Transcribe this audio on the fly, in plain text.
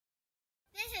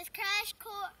is Crash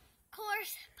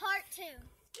Course Part 2.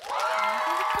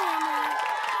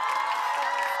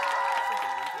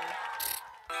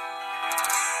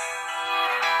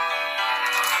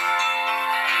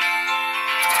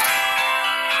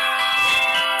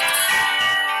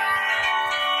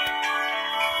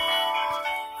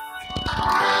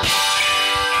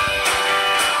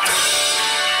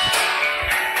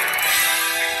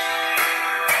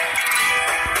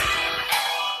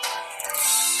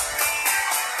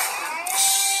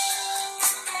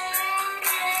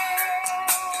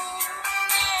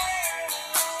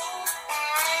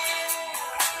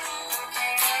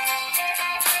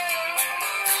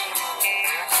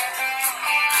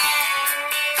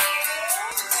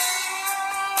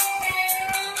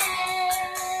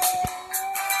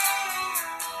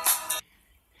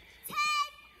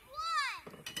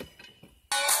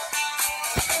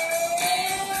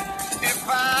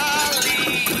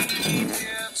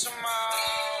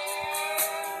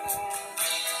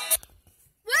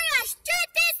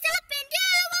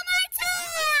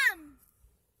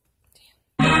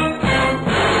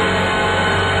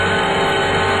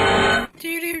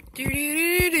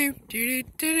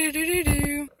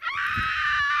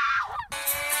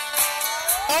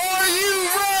 Are you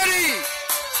ready?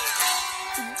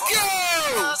 Go!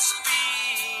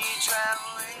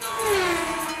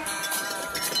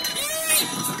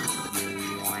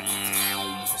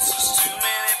 Too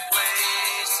many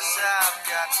places I've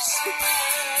got to see.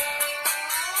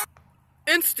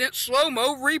 Instant slow-mo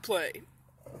replay.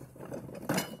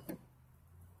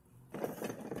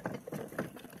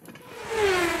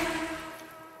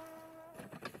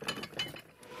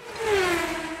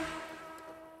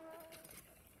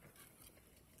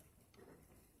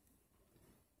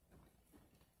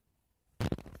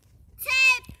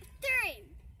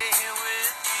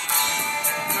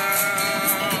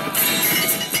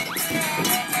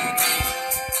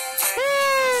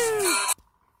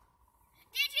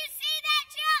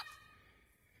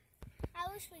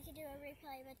 We could do a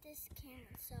replay, but this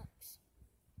camera sucks.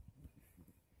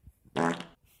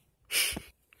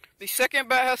 The second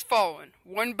bat has fallen.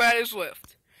 One bat is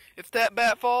left. If that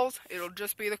bat falls, it'll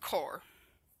just be the car.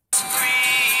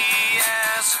 Free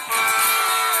as a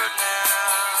bird now.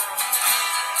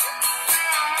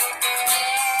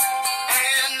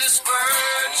 And this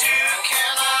bird you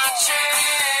cannot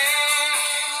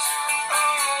change.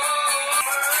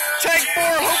 Take 4,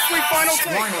 hopefully final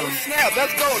take. Oh, snap,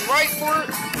 that's going right for it.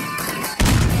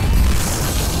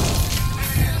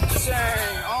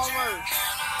 Dang, almost.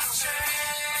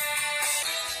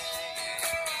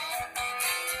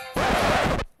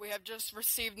 We have just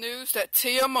received news that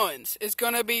Tia Munns is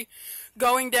going to be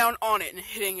going down on it and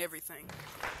hitting everything.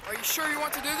 Are you sure you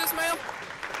want to do this, ma'am?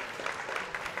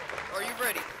 Are you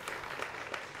ready?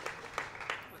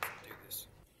 Let's do this.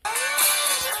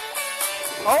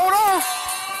 Hold on!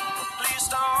 Please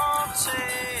don't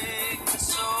take it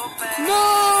so bad.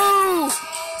 No!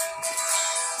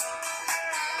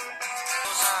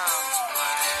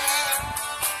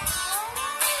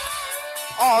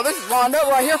 Oh, this is lined up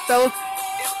right here, fella.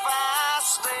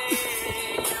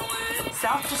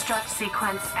 Self-destruct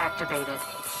sequence activated.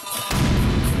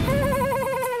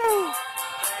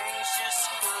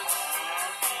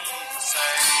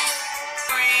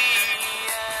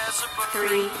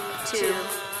 3, 2,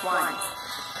 1.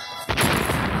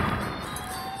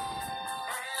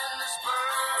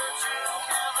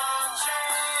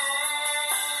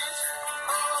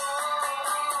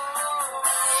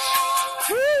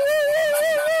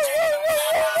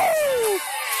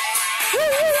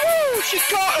 She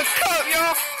caught a cup,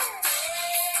 y'all.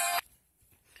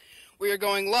 We are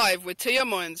going live with Tia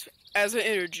Munns as an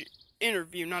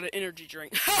interview, not an energy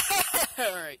drink.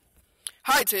 Alright.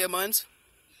 Hi, Tia Munns.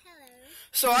 Hello.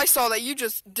 So I saw that you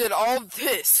just did all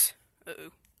this.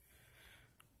 Uh-oh.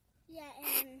 Yeah,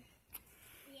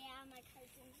 my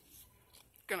cousin's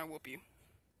Gonna whoop you.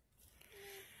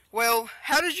 Well,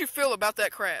 how did you feel about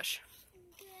that crash?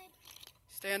 good.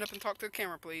 Stand up and talk to the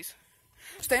camera, please.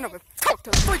 Stand up and talk to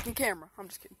the freaking camera. I'm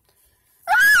just kidding.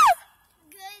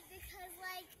 Good because,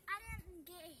 like, I didn't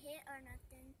get hit or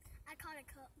nothing. I caught a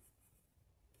cup.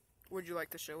 Would you like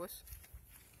to show us?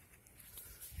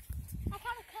 I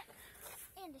caught a cup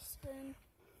and a spoon.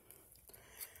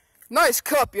 Nice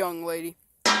cup, young lady.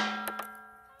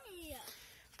 Yeah.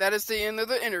 That is the end of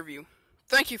the interview.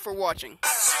 Thank you for watching.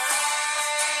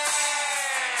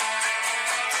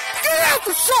 Get out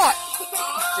the shot!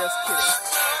 Just kidding.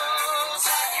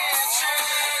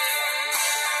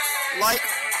 Like,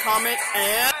 comment,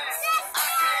 and...